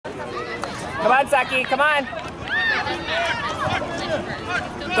Come on, Saki, come on.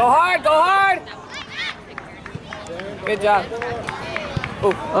 Go hard, go hard. Good job.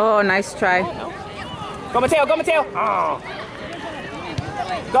 Ooh. Oh, nice try. Go Mateo, go Mateo. Oh.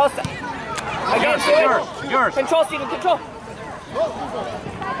 Go. Again, yours. Control, Steven, control.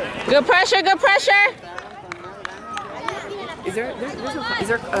 Good pressure, good pressure. Is there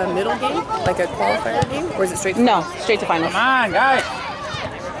a middle game, like a qualifier game, or is it straight to No, straight to finals. Come on, guys.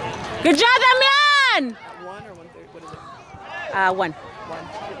 Good job, Damian! 1 or 1/3? What is it? 1. 1.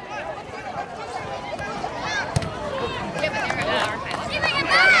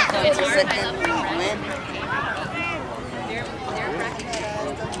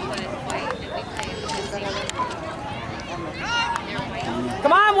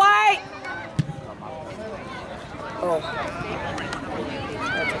 Come on, White! Oh.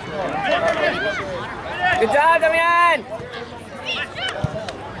 Good job, Damian!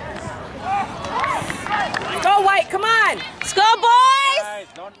 Go, White, come on! Let's go, boys! Guys,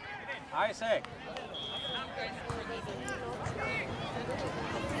 don't. Isaac.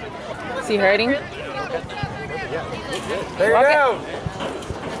 Is he hurting? There you go.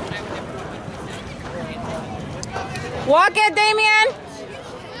 Walk it, Damian!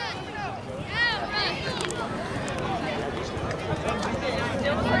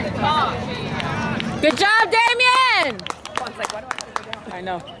 Good job, Damian! I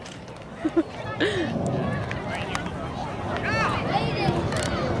know.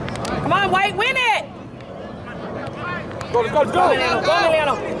 Come on, White, win it! Go, let's go, let's go! Go,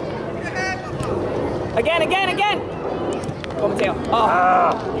 Emiliano. Again. Go, Mateo. Oh.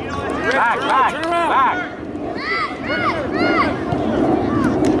 Back.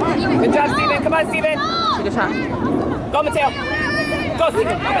 Good job, Steven. Come on, Steven. Take a shot. Go, Mateo. Go,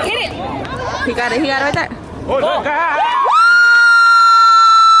 Steven. Hit it. He got it right there. Oh.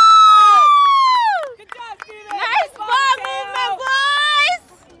 Good job, Steven. Nice ball movement, boys!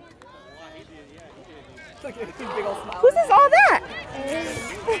 Look at his big old smile. Who's this all that?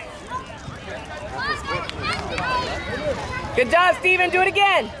 Good job, Steven. Do it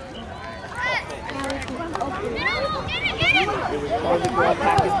again. Oh, the girl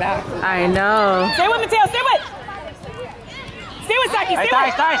packed his back. I know. Stay with Mateo. Stay with Saki. Stay with.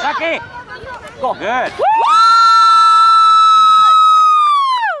 Ahí, Saki. Go. Good. Woo!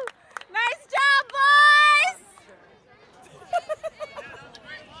 Nice job, boys!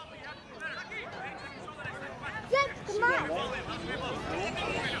 Come on.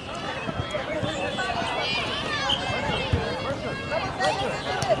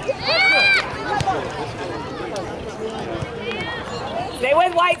 Stay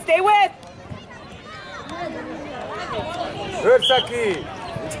with, White. Stay with. Good, Saki.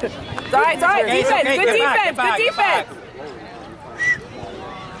 It's all right. Defense. Okay. Good Get defense. back. Good defense.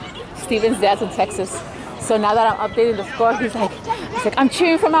 Steven's dad's in Texas. So now that I'm updating the score, he's like, I'm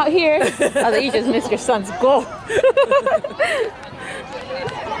cheering from out here. I was like, you just missed your son's goal.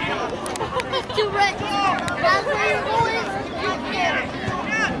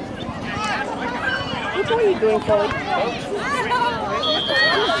 What are you doing, Chloe?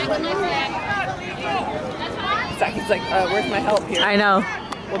 Saki's like, where's my help here? I know.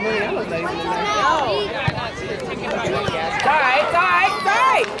 Well, Mariano's not even in there. It's all right.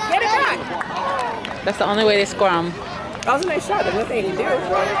 Get it back. That's the only way they score them. That was a nice shot. There's nothing you can do.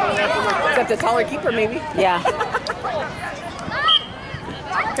 Except a taller keeper, maybe. Yeah.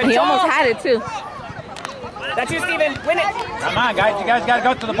 And he almost had it, too. That's you, Steven. Win it. Come on, guys. You guys got to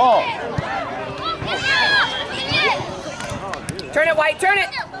go to the ball. Turn it, White. Turn it.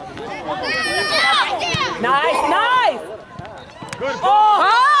 Nice. Good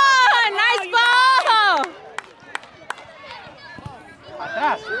Oh, nice ball!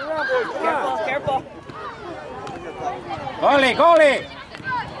 Atrás. Careful. Goalie.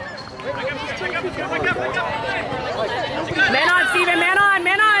 Man on, Steven. Man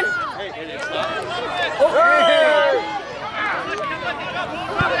on.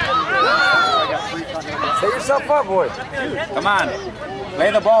 Set yourself up, boy. Come on.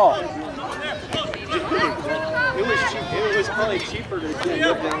 Play the ball. It was probably cheaper to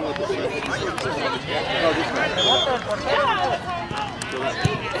get down with the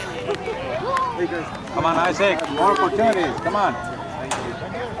Come on, Isaac. More opportunities. Come on.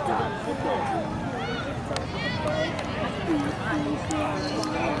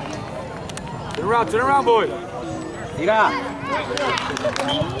 Turn around, boy. Tira.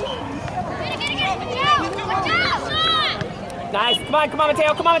 Nice. Come on,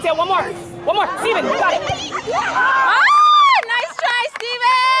 Mateo. One more. Steven, you got it. Oh, nice try,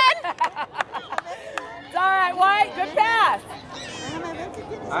 Steven! It's all right, White. Good pass.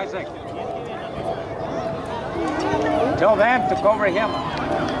 Isaac. Tell them to cover him.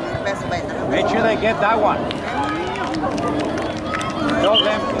 Make sure they get that one. Tell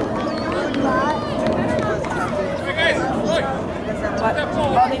them. What?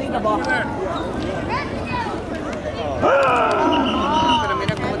 Oh, they need the ball.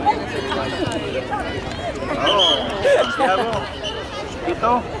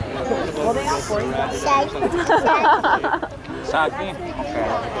 Ito? Well, they asked for it. Saki?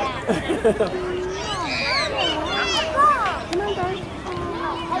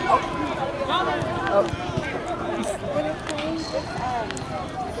 Okay.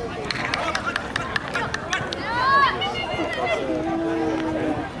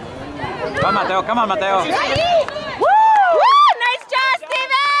 Come on, Mateo. Come on, Mateo. Woo! Woo! Nice job,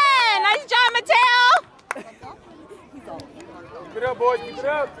 Steven! Nice job, Mateo! Keep it up, boys. Keep it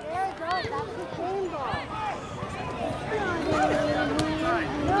up.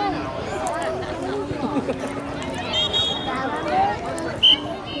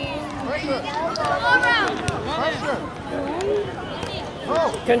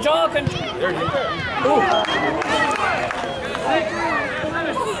 Control, control. Ooh.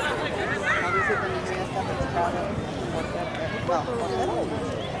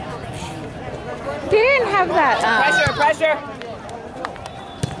 They didn't have that. Pressure, pressure.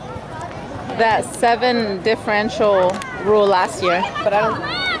 That 7 differential rule last year. But I don't.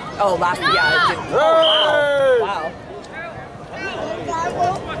 Oh, last year. Yeah, it did. Oh, wow.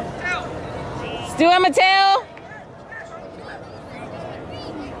 Wow. Stu and Mateo.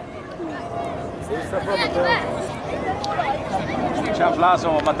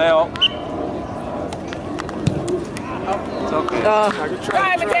 Chanflazo, Mateo. It's okay.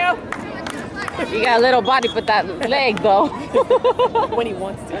 Try, Mateo. You got a little body for that leg, though. When he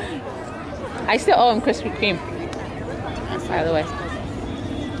wants to. I still owe him Krispy Kreme. By the way.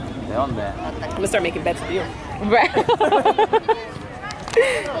 ¿De dónde? I'm gonna start making bets with you. Right.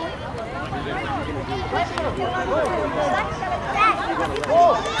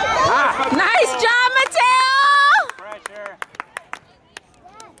 Nice job, Mateo! Pressure.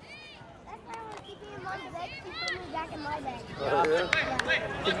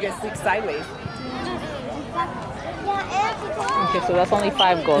 Did you guys sleep sideways? Okay, so that's only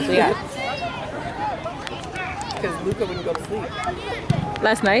 5 goals. So yeah. Because Luca wouldn't go to sleep.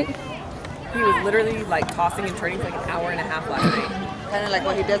 Last night? He was literally like tossing and turning for like an hour and a half last night. Kind of like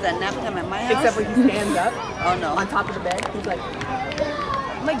what he does at nap time at my house. Except when he stands up Oh no. on top of the bed. He's like,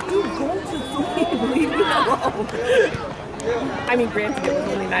 I'm like, dude, go to sleep. Leave me alone. I mean, granted, it was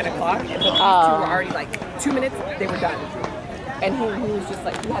only 9 o'clock, but these two were already like 2 minutes, they were done. And he was just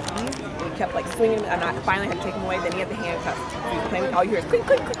like, he had these, and he kept like swinging, and I finally had to take him away. Then he had the handcuffs. He was playing, all you hear is click,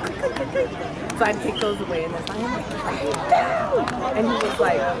 click, click, click, click, click, click. So I had to take those away, and then I am like, right down. And he was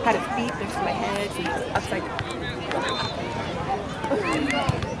like, had his feet next to my head, so he was upside down.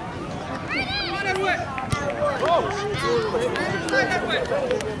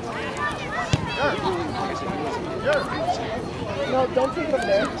 No, don't take it over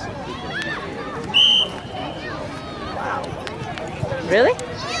there. Wow. Really?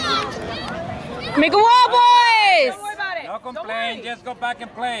 Make a wall, boys! Don't worry about it. No complain. Just go back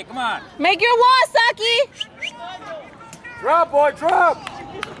and play. Come on. Make your wall, Saki! Drop, boy. Drop.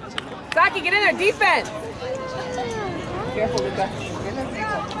 Saki, get in there, defense. Careful, Luca.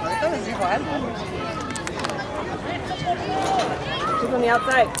 Who's on the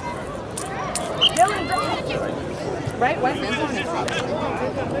outside? Dylan, drop. Right, West.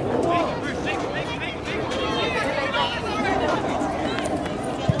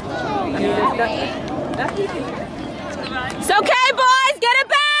 It's okay, boys! Get it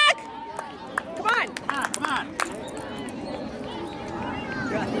back! Come on. Come on.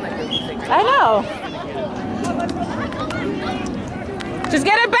 I know. Just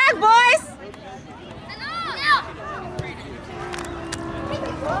get it back, boys!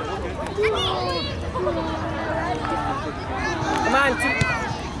 Come on.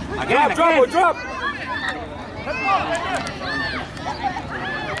 Again, drop, boy. Drop.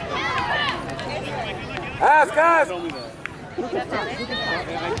 Ask.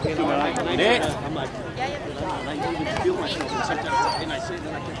 Nick.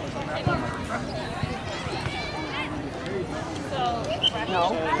 No,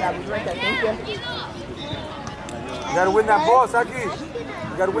 yeah, we right there. Thank you. You gotta win that ball, Saki.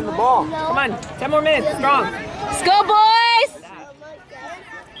 You gotta win the ball. Come on. 10 more minutes. Strong. Let's go, boys!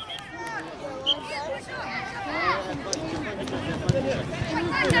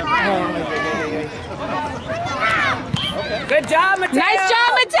 Good job, Mateo. Nice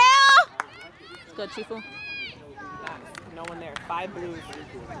job, Mateo! Let's go, Chifu. No one there. 5 blues.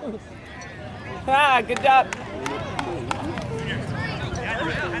 Ah, good job.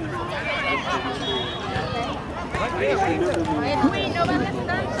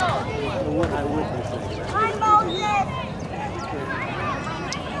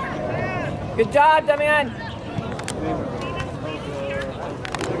 Good job, Damian.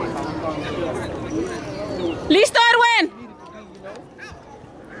 Listo, Edwin.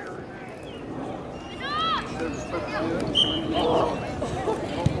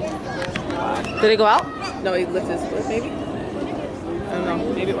 Did it go out? No, he lifted his foot, maybe? I don't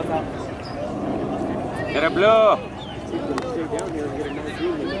know. Maybe it was out. Get a blue.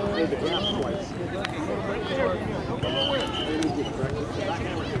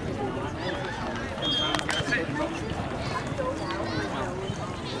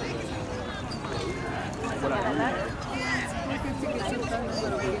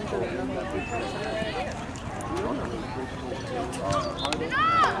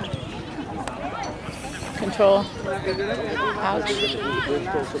 Control. Ouch.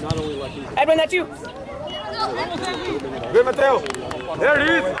 Edwin, that's you. Good, Mateo. There it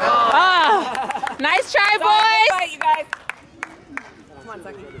is. Ah, nice try, Good fight, boys. you guys. Come on,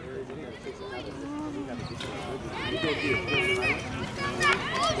 Saki.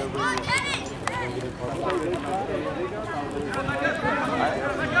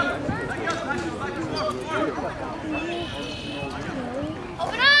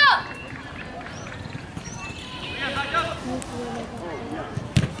 Open up!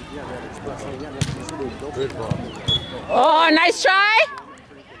 Oh, nice try.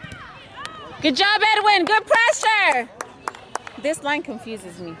 Good job, Edwin. Good pressure. This line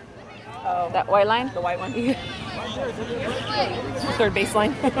confuses me. Oh, That white line? the white one. Third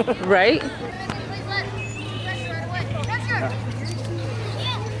baseline. Right?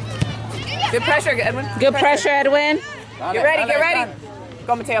 Good pressure, Edwin. Good pressure, Edwin. Get ready, get ready.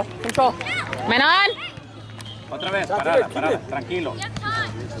 Go, Mateo. Control. Menon. Otra vez, parada, parada, tranquilo.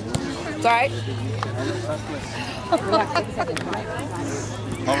 It's all right.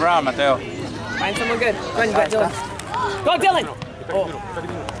 Over on, Mateo. Find someone good. Run, you got Dylan. Go, Dylan. Oh.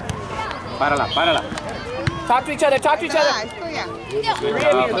 Párala, párala. Talk to each other. Talk to each other. Good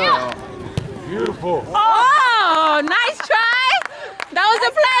job, Beautiful. Oh, nice try. That was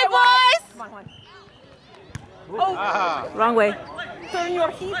the play, boys. Come on, Juan. Ah, Wrong way. Turn your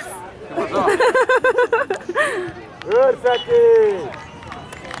heaps. good, Saki.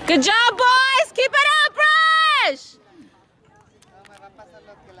 Good job, boys. Keep it up, Rush.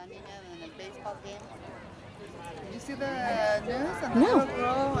 Did you see the news? And the No. little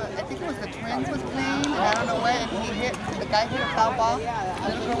girl, I think it was the Twins was playing, and I don't know what, and the guy hit a foul ball. The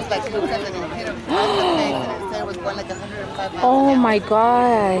little girl was like looked at it and hit him right in the face, and it said it was going like 105 miles Oh an hour. my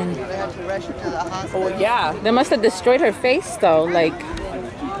God. So they had to rush her to the hospital. Oh, yeah. They must have destroyed her face though. Like,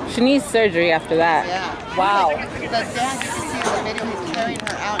 she needs surgery after that. Yeah. Wow. The dad, you can see in the video, he's carrying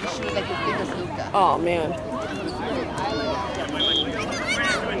her out, and she was like as big as Luca. Oh, man.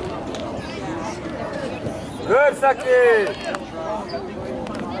 Good, Saki.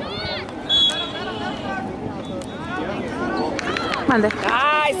 Mande.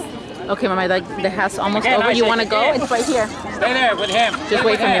 Nice. Okay, Mama, like the house almost Okay, over. nice, You want to shake go? it. It's right here. Stay there with him. Just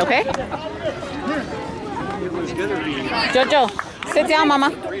wait for me, okay? Jojo, sit down, Mama.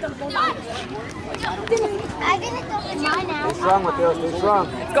 I didn't go in mine now. Stay strong, Mateo. Stay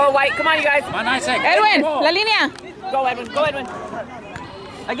strong. Let's go, White. Come on, you guys. Come on, Isaac. Edwin, la línea. Go, Edwin. Go, Edwin.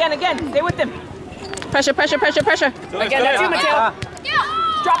 Again. Stay with him. Pressure, pressure, pressure, pressure. Again, that's you, Mateo.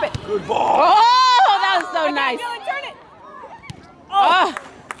 Drop it. Good ball. Oh, that was so nice. Dylan, turn it. Oh,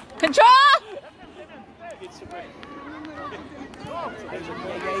 control.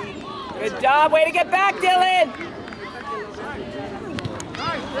 Good job. Way to get back, Dylan.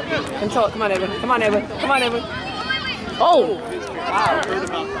 Control it. Come on, Edwin. Come on, Edwin. Come on, Edwin. Oh, Wow.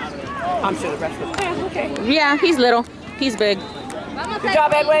 I'm sure the rest of it. Yeah, okay. yeah, he's little. He's big. Good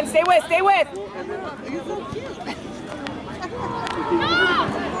job, Edwin. Stay with. Stay with.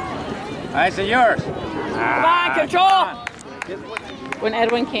 Nice, it's yours. Come on, control. When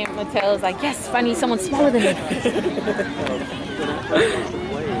Edwin came, Mateo was like, yes, funny, someone smaller than me.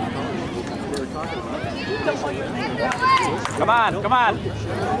 Come on, come on.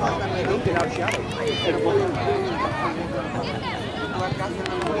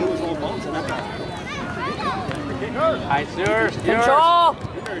 Nice, yours. Control.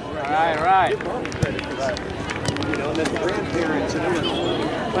 Right.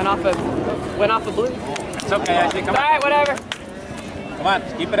 Went off a blue. It's okay, I think. All Come on. right, whatever. Come on,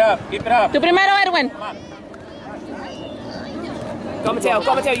 keep it up. Keep it up. Tu primero, Edwin. Go, Mateo.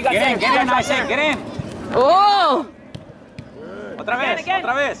 Go, Mateo. You got Get in, center. Isaac. Get in. Oh, Otra vez, Again.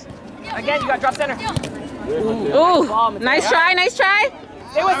 otra vez. Again, you got drop center. Ooh, nice try, nice try.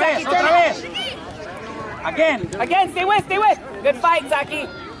 Stay with Saki. Otra vez. Again. Again, stay with, stay with. Good fight, Saki.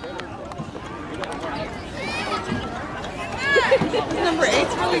 Number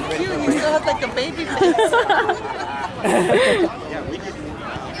 8's really cute. He still has like a baby face.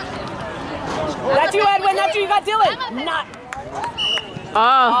 That's you, Edwin. That's you. You got Dylan. Not.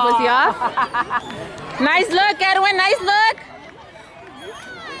 Oh, was he off? Nice look, Edwin. Nice look.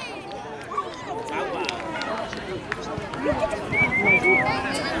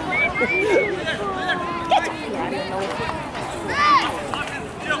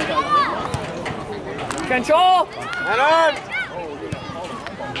 Control. And on.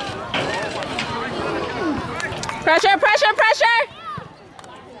 Pressure, pressure, pressure.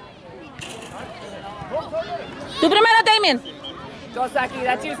 Tu primero, Damien. Go, Saki.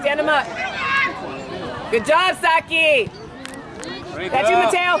 That's you. Stand him up. Good job, Saki. That's you,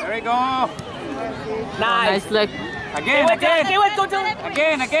 Mateo. There we go. Nice. Nice look. Again, Stay again. with, go, Dylan.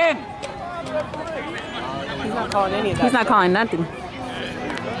 Again, again. He's not calling any of that. He's not calling nothing.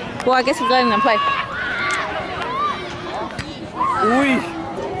 Well, I guess he's letting them play. Ooh.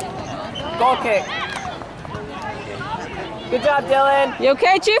 Goal kick. Good job, Dylan. You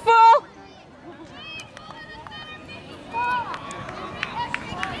okay, Chifu?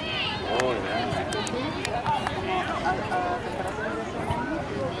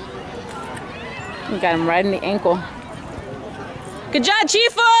 We got him right in the ankle. Good job,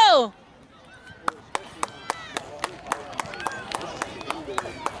 Chifu!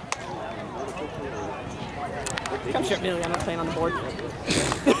 Come shit, Billy. I'm not playing on the board.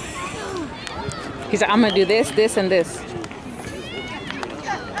 He's like, I'm gonna do this, this, and this.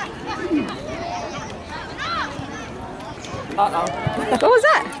 Uh-oh. What was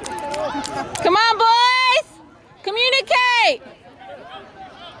that? Come on, boys! Communicate!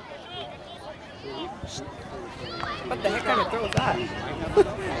 What the heck kind of throw is that?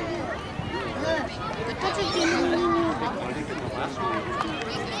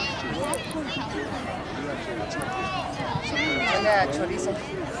 Yeah, chorizo.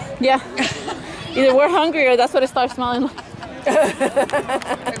 Yeah. Either we're hungry or that's what it starts smelling like.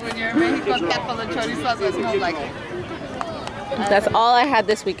 Like when you're in Mexico, tacos and chorizo, it smells like. That's all I had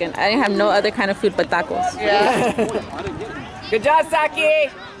this weekend. I didn't have no other kind of food but tacos. Yeah. Good job, Saki.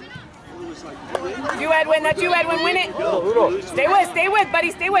 You, Edwin. That's you, Edwin. Win it. Stay with,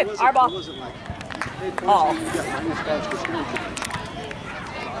 buddy. Stay with. Our ball. Oh.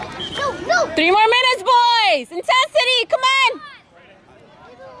 3 more minutes, boys! Intensity, come on!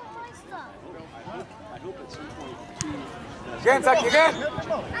 Again, Saki, again.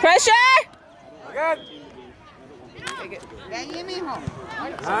 Pressure! Again. De allí, mijo.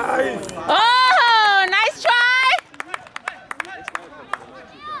 Nice. Oh, nice try!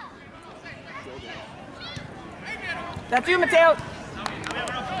 That's you, Mateo.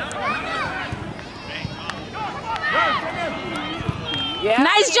 Yeah.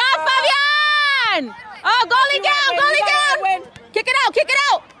 Nice job, Fabian! Oh, goalie down, goalie down! Kick it out, kick it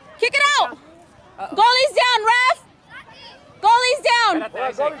out! Kick it out! Goalie's down, ref! Goalie's down!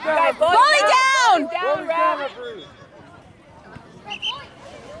 Goalie down! Down, ref.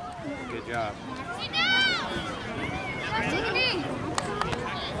 Good job.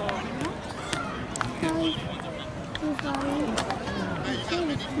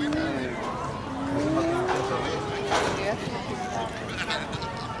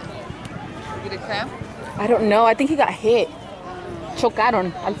 Get a cramp? I don't know, I think he got hit.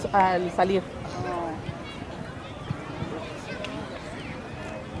 Chocaron al salir.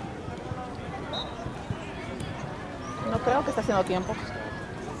 No creo que está haciendo tiempo.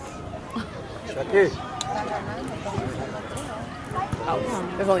 Saki. Oh,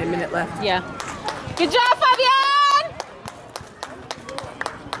 there's only a minute left. Yeah. Good job, Fabian!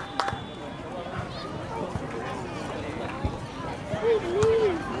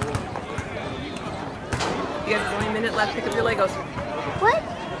 You guys, there's only a minute left. Pick up your Legos. What?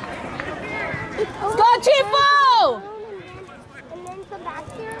 Let's go, Chifu! And then come back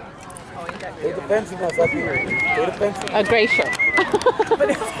here? Take the pencil now, Saki. Take the pencil. A gray shirt.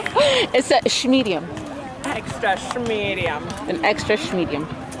 It's a medium. Extra medium. An extra medium.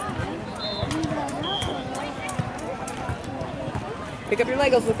 Pick up your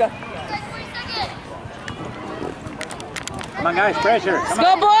Legos, Luca. Come on, guys, pressure. Let's Come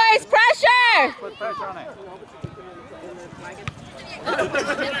go, on. boys! Pressure! Put pressure on it.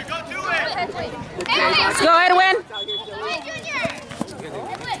 Let's go, Edwin!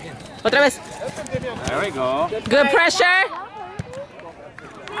 Otra vez. There we go. Good pressure.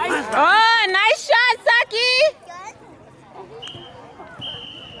 Oh, nice shot, Saki!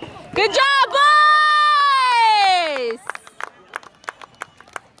 Good job, boys!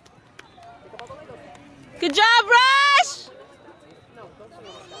 Good job, Rush!